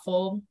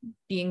thoughtful,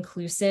 be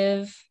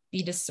inclusive,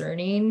 be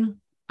discerning.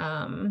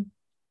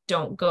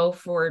 Don't go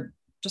for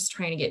just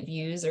trying to get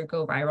views or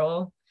go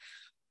viral.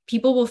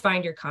 People will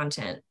find your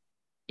content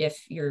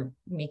if you're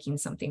making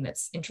something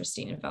that's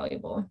interesting and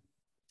valuable.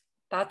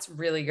 That's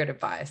really good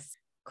advice.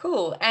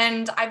 Cool.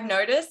 And I've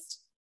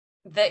noticed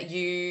that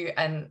you,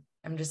 and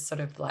I'm just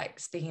sort of like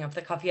speaking of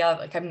the coffee hour,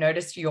 like I've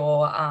noticed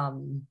you're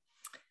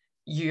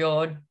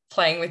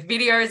playing with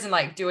videos and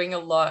like doing a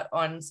lot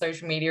on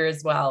social media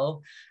as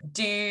well.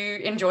 Do you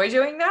enjoy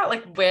doing that?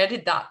 Like, where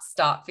did that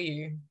start for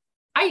you?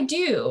 I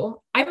do.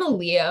 I'm a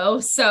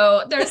Leo,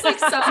 so there's like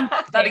some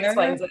that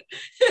explains it.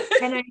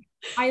 And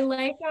I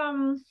like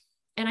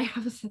and I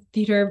have a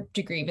theater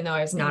degree, even though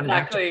I was not an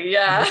actor.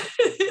 Yeah.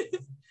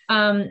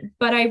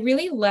 But I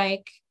really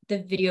like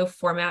the video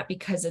format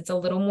because it's a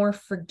little more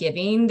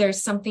forgiving.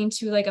 There's something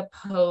to like a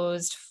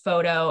posed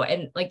photo,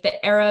 and like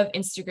the era of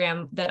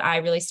Instagram that I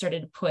really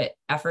started to put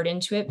effort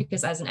into it,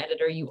 because as an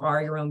editor, you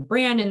are your own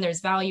brand and there's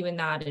value in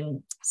that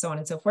and so on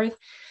and so forth.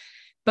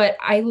 But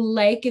I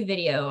like a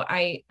video.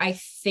 I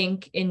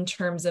think in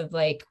terms of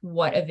like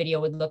what a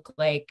video would look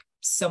like,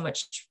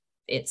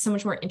 it's so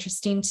much more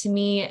interesting to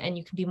me, and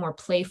you can be more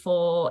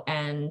playful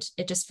and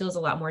it just feels a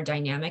lot more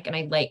dynamic. And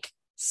I like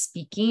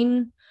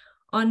speaking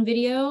on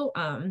video.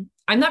 I'm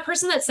that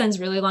person that sends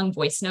really long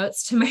voice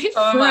notes to my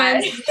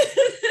friends.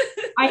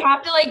 I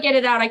have to like get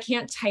it out. I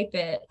can't type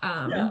it.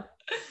 So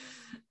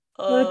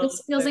it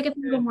just feels like it's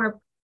a little more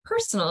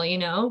personal,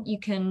 you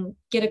can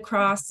get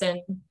across.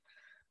 And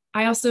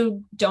I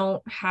also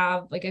don't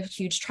have like a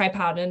huge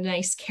tripod and a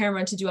nice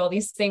camera to do all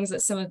these things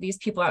that some of these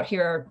people out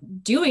here are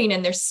doing,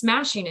 and they're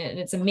smashing it and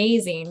it's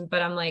amazing.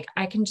 But I'm like,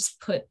 I can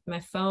just put my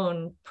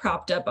phone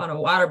propped up on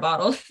a water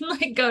bottle and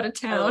like go to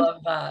town. I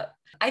love that.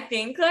 I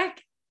think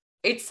like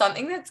it's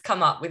something that's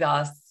come up with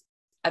us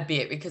a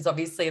bit, because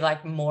obviously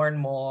like more and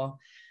more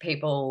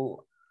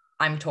people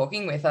I'm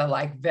talking with are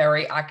like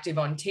very active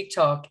on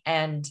TikTok.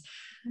 And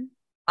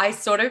I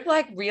sort of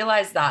like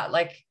realized that,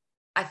 like,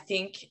 I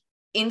think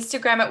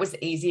Instagram, it was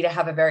easy to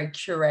have a very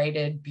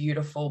curated,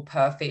 beautiful,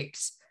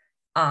 perfect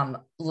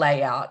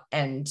layout,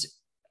 and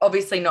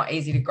obviously not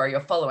easy to grow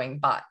your following,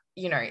 but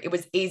it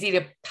was easy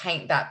to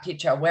paint that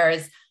picture.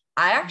 Whereas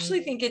I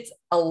actually think it's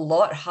a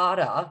lot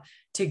harder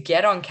to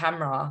get on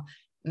camera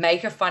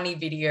make a funny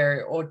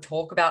video or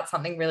talk about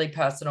something really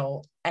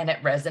personal and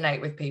it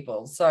resonate with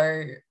people.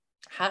 So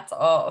hats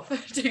off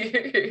to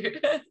you.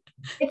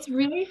 It's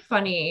really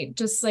funny.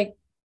 Just like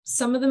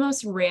some of the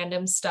most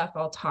random stuff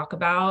I'll talk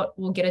about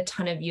will get a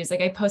ton of views.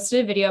 Like I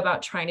posted a video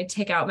about trying to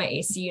take out my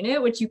AC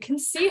unit, which you can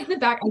see in the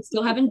back. I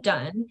still haven't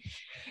done.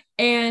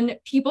 And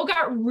people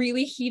got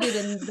really heated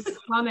in the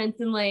comments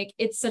and like,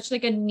 it's such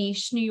like a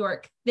niche New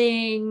York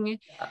thing.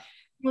 Yeah. I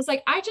was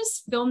like, I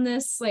just filmed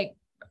this like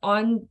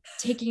on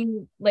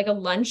taking like a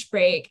lunch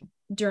break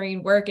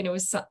during work. And it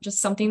was just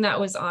something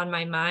that was on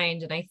my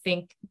mind. And I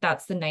think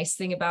that's the nice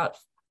thing about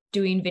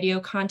doing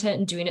video content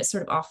and doing it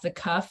sort of off the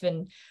cuff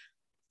and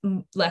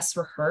less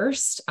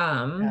rehearsed.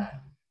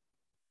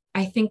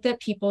 I think that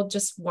people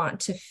just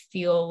want to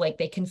feel like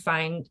they can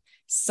find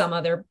some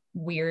other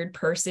weird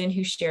person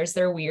who shares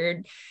their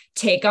weird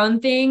take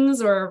on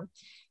things, or,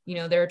 you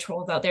know, there are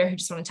trolls out there who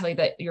just want to tell you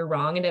that you're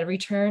wrong at every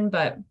turn.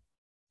 But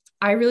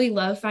I really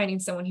love finding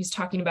someone who's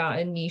talking about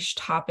a niche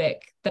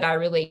topic that I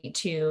relate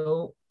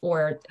to,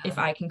 or if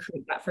I can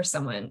create that for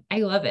someone, I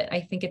love it.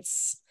 I think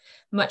it's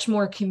much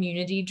more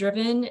community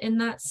driven in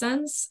that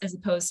sense, as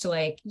opposed to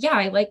like, yeah,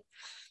 I like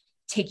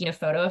taking a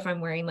photo if I'm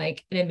wearing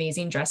like an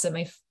amazing dress at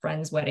my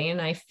friend's wedding and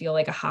I feel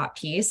like a hot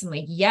piece. I'm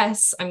like,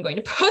 yes, I'm going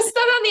to post that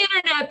on the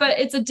internet, but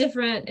it's a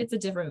different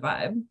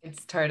vibe.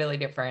 It's totally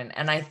different.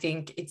 And I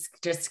think it's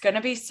just going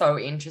to be so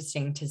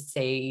interesting to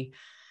see,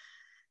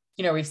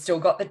 you know, we've still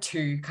got the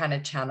two kind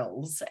of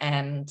channels,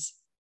 and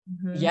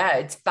yeah,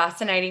 it's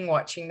fascinating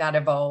watching that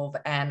evolve.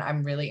 And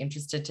I'm really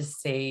interested to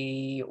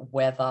see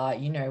whether,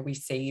 you know, we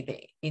see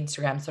the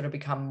Instagram sort of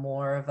become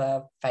more of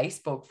a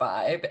Facebook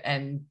vibe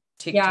and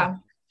TikTok. Yeah.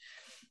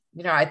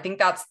 You know, I think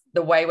that's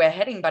the way we're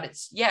heading, but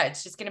it's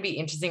just going to be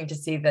interesting to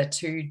see the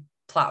two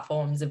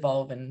platforms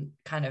evolve and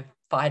kind of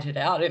fight it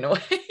out in a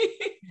way.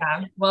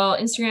 Yeah. Well,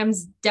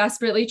 Instagram's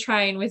desperately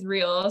trying with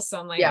Reels. So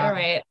I'm like, all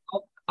right,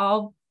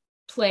 I'll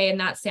play in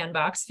that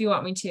sandbox if you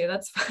want me to.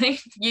 That's fine.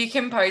 You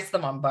can post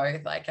them on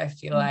both. Like, I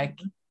feel like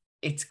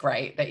it's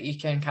great that you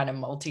can kind of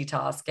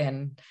multitask.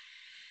 And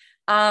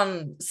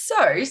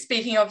so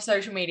speaking of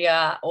social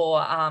media or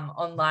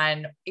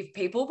online, if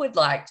people would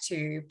like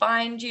to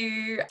find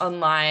you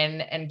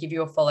online and give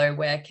you a follow,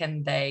 where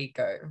can they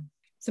go?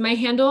 So my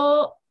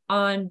handle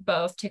on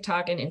both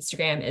TikTok and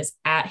Instagram is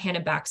at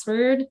Hannah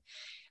Baxter.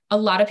 A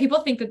lot of people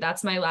think that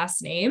that's my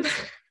last name.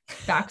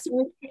 Baxter.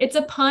 It's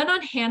a pun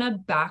on Hannah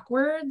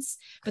backwards,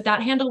 but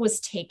that handle was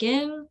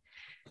taken.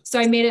 So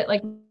I made it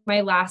like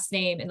my last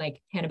name and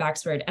like Hannah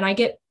Baxter. And I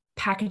get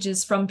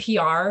packages from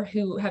PR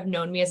who have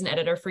known me as an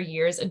editor for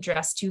years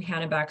addressed to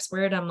Hannah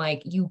Baxter. I'm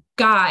like, you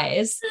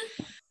guys,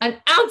 an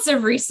ounce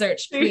of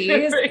research,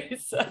 please.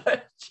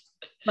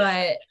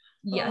 But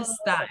yes,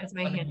 that is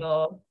my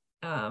handle.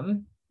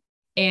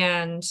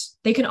 And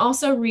they can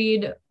also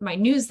read my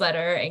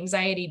newsletter,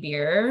 Anxiety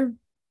Beer,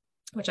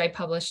 which I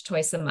publish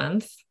twice a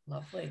month.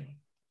 Lovely.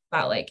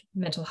 About like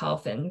mental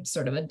health and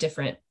sort of a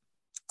different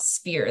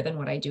sphere than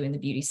what I do in the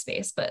beauty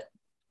space, but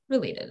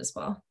related as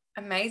well.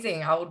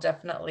 Amazing. I will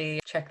definitely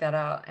check that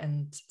out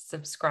and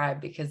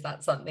subscribe, because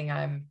that's something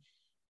I'm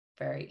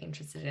very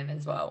interested in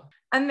as well.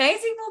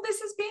 Amazing. Well, this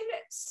has been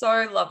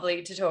so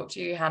lovely to talk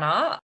to you,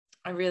 Hannah.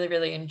 I really,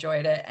 really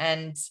enjoyed it.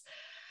 And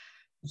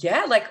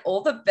yeah, like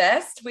all the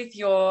best with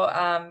your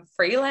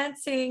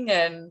freelancing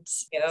and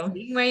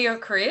seeing where your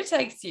career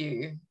takes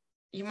you.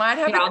 You might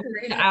have I'll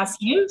ask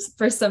you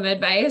for some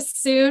advice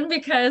soon,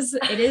 because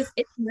it's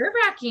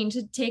nerve-wracking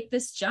to take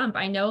this jump.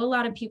 I know a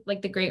lot of people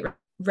like the great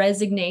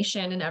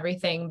resignation and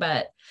everything,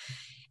 but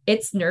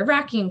it's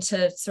nerve-wracking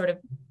to sort of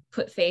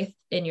put faith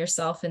in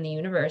yourself and the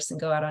universe and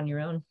go out on your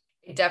own.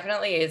 It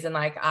definitely is. And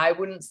like, I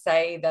wouldn't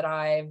say that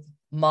I've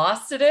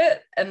mastered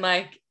it. And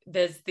like,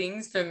 there's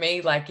things for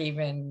me, like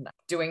even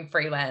doing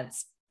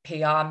freelance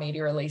PR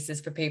media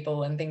releases for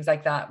people and things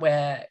like that,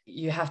 where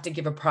you have to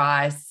give a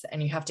price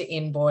and you have to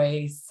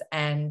invoice,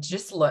 and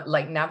just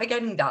like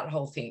navigating that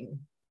whole thing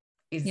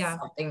is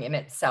something in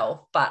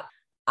itself. But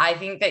I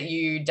think that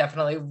you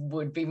definitely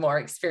would be more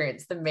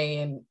experienced than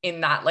me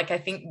in that. Like, I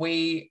think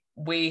we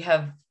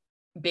have,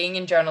 being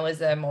in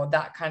journalism or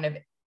that kind of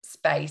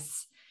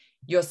space,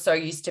 you're so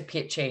used to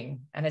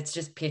pitching, and it's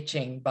just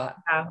pitching, but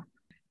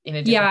in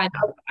a different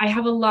I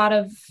have a lot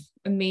of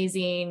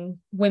amazing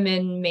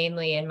women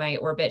mainly in my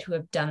orbit who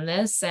have done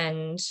this,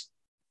 and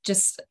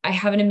just I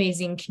have an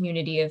amazing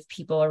community of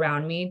people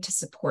around me to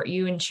support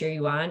you and cheer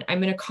you on.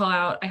 I'm going to call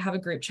out, I have a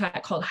group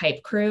chat called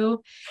Hype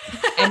Crew,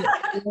 and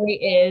it really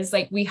is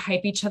like we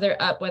hype each other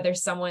up, whether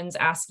someone's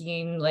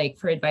asking like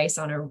for advice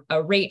on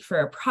a rate for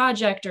a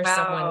project, or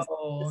someone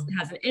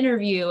has an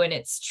interview, and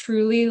it's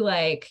truly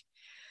like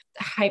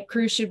Hype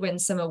Crew should win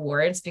some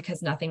awards,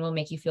 because nothing will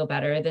make you feel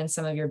better than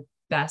some of your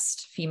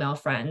best female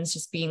friends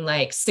just being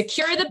like,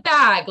 secure the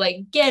bag,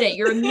 like get it,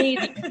 you're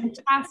amazing,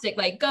 fantastic,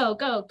 like go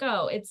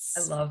it's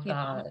I love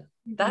that.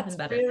 That's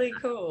really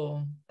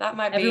cool. That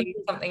might be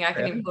something I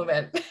can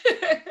implement.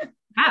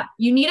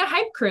 You need a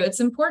hype crew.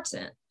 It's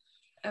important.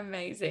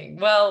 Amazing.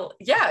 Well,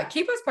 yeah,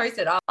 keep us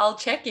posted. I'll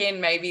check in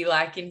maybe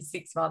like in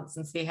 6 months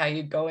and see how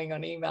you're going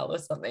on email or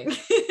something.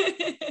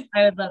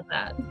 I would love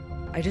that.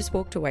 I just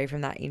walked away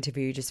from that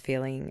interview just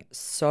feeling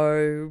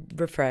so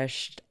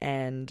refreshed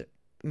and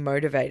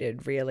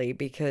motivated, really,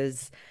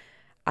 because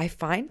I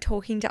find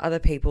talking to other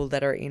people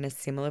that are in a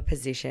similar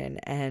position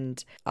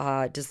and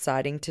are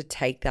deciding to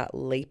take that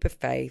leap of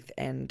faith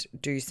and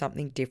do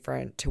something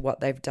different to what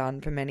they've done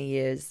for many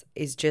years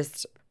is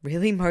just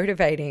really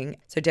motivating.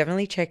 So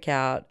definitely check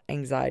out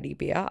Anxiety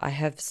Beer. I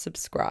have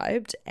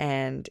subscribed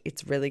and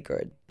it's really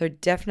good. So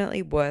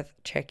definitely worth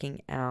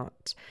checking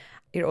out.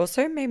 It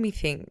also made me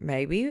think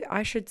maybe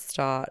I should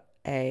start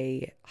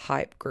a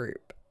hype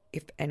group.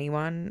 If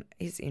anyone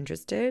is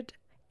interested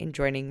in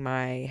joining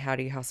my How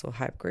Do You Hustle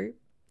hype group,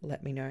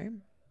 let me know.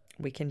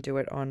 We can do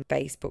it on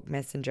Facebook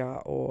Messenger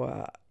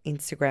or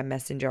Instagram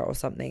Messenger or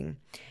something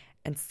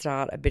and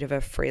start a bit of a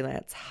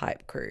freelance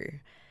hype crew,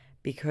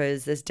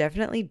 because there's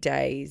definitely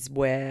days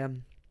where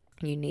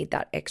you need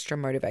that extra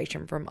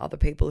motivation from other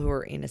people who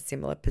are in a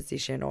similar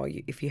position, or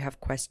if you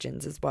have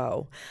questions as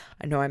well.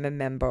 I know I'm a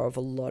member of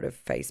a lot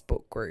of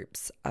Facebook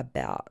groups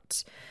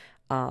about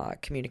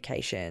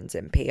communications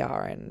and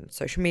PR and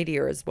social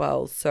media as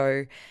well.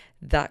 So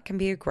that can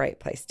be a great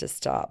place to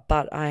start.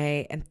 But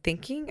I am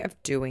thinking of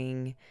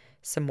doing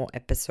some more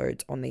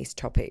episodes on these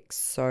topics.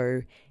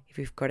 So if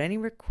you've got any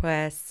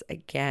requests,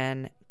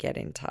 again, get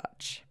in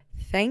touch.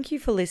 Thank you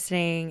for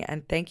listening,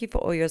 and thank you for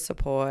all your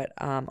support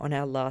on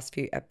our last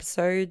few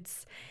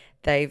episodes.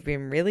 They've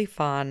been really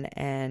fun,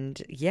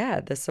 and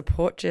yeah, the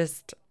support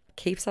just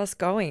keeps us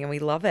going and we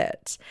love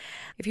it.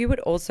 If you would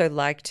also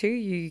like to,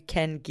 you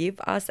can give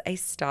us a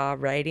star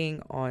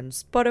rating on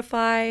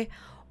Spotify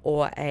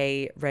or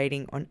a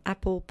rating on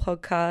Apple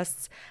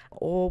Podcasts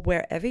or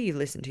wherever you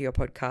listen to your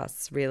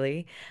podcasts,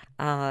 really.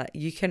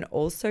 You can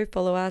also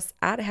follow us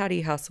at How Do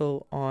You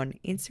Hustle on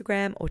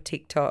Instagram or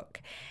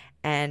TikTok.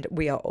 And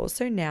we are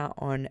also now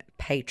on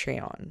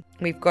Patreon.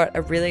 We've got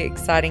a really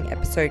exciting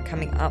episode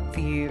coming up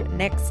for you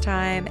next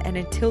time. And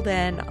until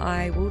then,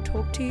 I will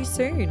talk to you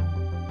soon.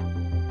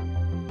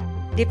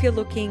 If you're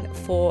looking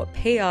for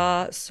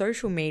PR,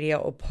 social media,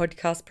 or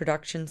podcast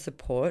production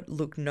support,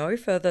 look no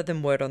further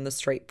than Word on the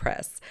Street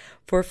Press.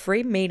 For a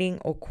free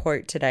meeting or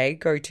quote today,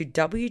 go to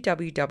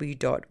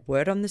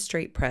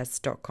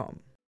www.wordonthestreetpress.com.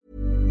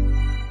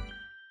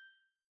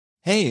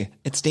 Hey,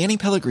 it's Danny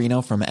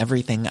Pellegrino from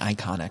Everything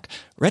Iconic.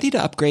 Ready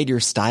to upgrade your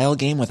style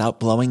game without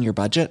blowing your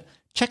budget?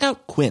 Check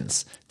out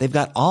Quince. They've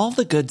got all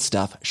the good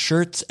stuff,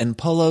 shirts and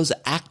polos,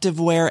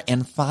 activewear,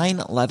 and fine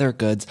leather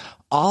goods,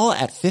 all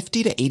at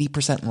 50 to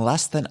 80%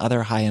 less than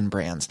other high-end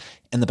brands.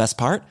 And the best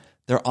part?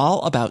 They're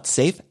all about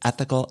safe,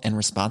 ethical, and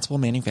responsible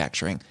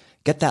manufacturing.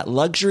 Get that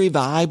luxury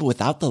vibe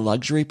without the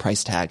luxury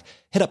price tag.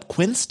 Hit up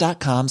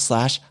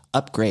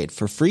quince.com/upgrade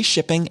for free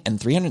shipping and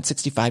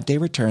 365-day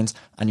returns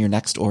on your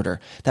next order.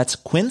 That's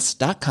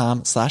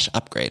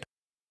quince.com/upgrade.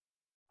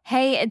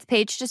 Hey, it's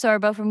Paige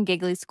DeSorbo from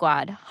Giggly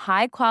Squad.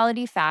 High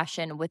quality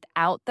fashion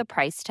without the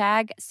price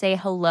tag. Say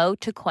hello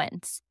to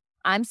Quince.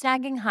 I'm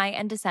snagging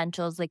high-end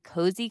essentials like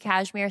cozy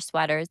cashmere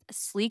sweaters,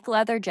 sleek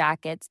leather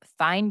jackets,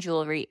 fine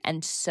jewelry,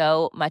 and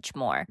so much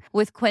more.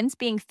 With Quince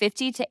being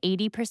 50 to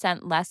 80%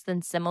 less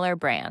than similar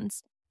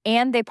brands.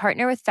 And they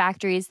partner with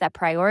factories that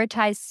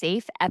prioritize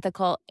safe,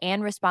 ethical,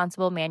 and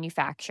responsible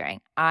manufacturing.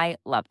 I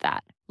love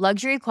that.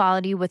 Luxury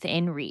quality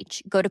within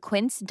reach. Go to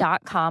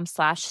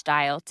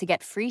quince.com/style to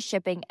get free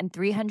shipping and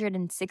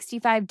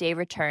 365-day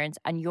returns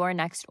on your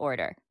next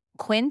order.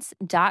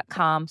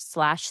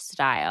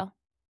 Quince.com/style.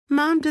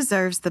 Mom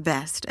deserves the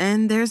best,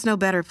 and there's no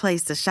better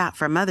place to shop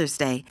for Mother's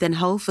Day than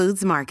Whole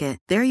Foods Market.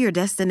 They're your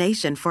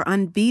destination for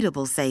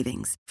unbeatable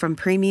savings, from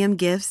premium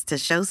gifts to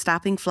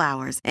show-stopping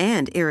flowers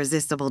and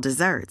irresistible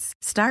desserts.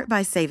 Start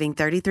by saving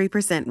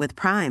 33% with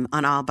Prime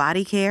on all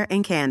body care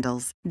and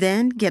candles.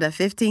 Then get a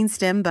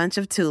 15-stem bunch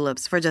of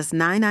tulips for just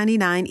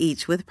 $9.99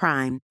 each with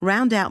Prime.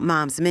 Round out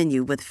Mom's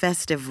menu with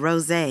festive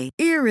rosé,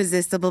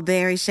 irresistible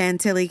berry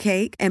chantilly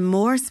cake, and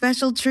more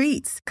special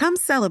treats. Come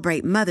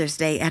celebrate Mother's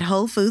Day at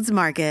Whole Foods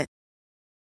Market.